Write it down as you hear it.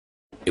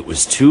It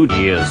was 2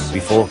 years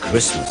before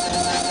Christmas.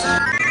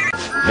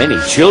 Many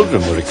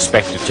children were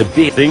expected to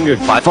be fingered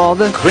by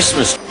Father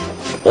Christmas.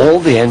 All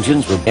the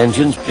engines were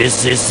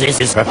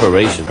business,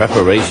 preparation. The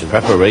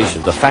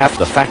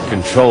fat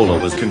controller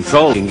was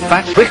controlling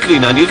fat quickly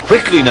now,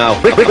 quickly.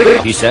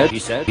 He said,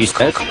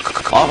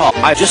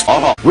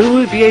 will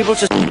we be able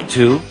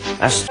to,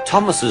 asked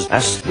Thomas's,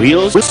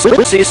 wheels,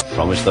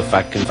 promised the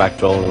fat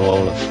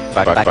controller.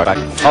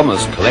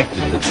 Thomas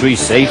collected the tree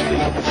safely,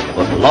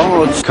 but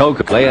Lawrence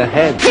Coker lay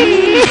ahead.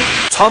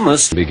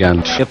 Thomas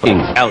began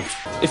shipping out.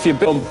 If you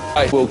come,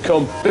 I will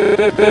come.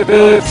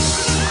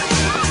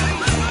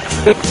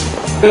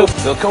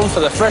 They'll come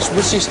for the fresh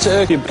British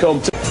turkey.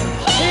 Come to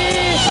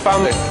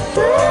family.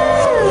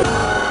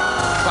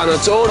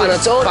 Panettone.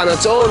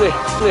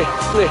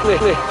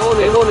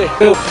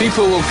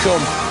 People will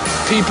come.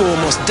 People will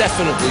most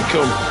definitely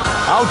come.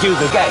 I'll do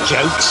the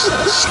jokes.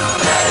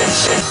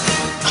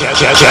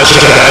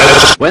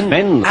 When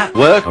men at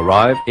work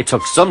arrived, it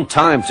took some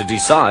time to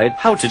decide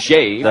how to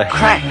shave the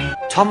crack.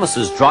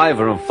 Thomas's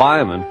driver and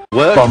fireman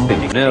were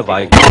bombing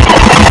nearby.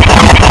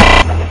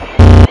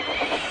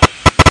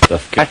 The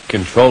fat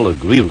controller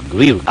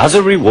agreed. As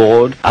a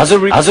reward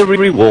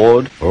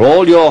for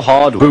all your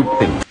hard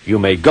whooping, you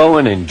may go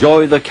and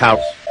enjoy the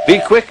cows. Be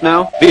quick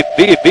now. Be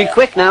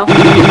quick now.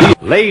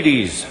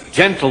 Ladies,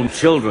 gentle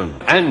children,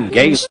 and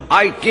gays,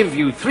 I give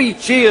you 3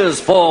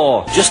 cheers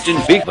for Justin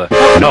Bieber.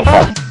 No.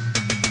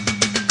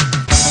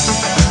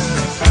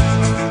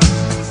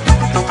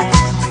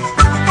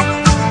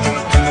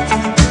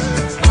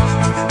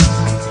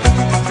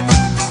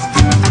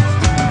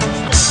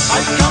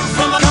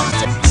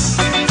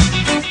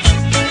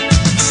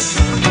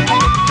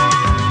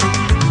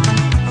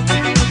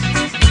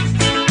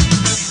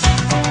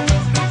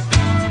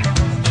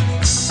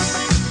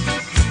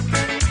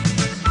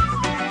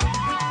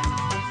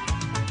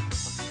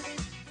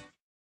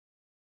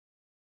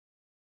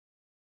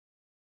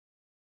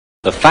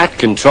 The fat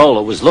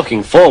controller was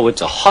looking forward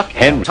to hot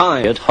hen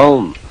time at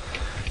home.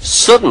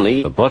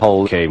 Suddenly, the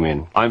butthole came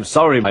in. I'm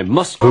sorry, I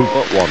must poop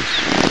at once.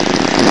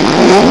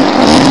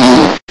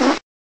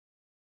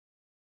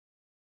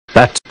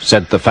 That,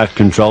 said the fat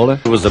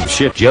controller, was a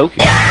shit joke.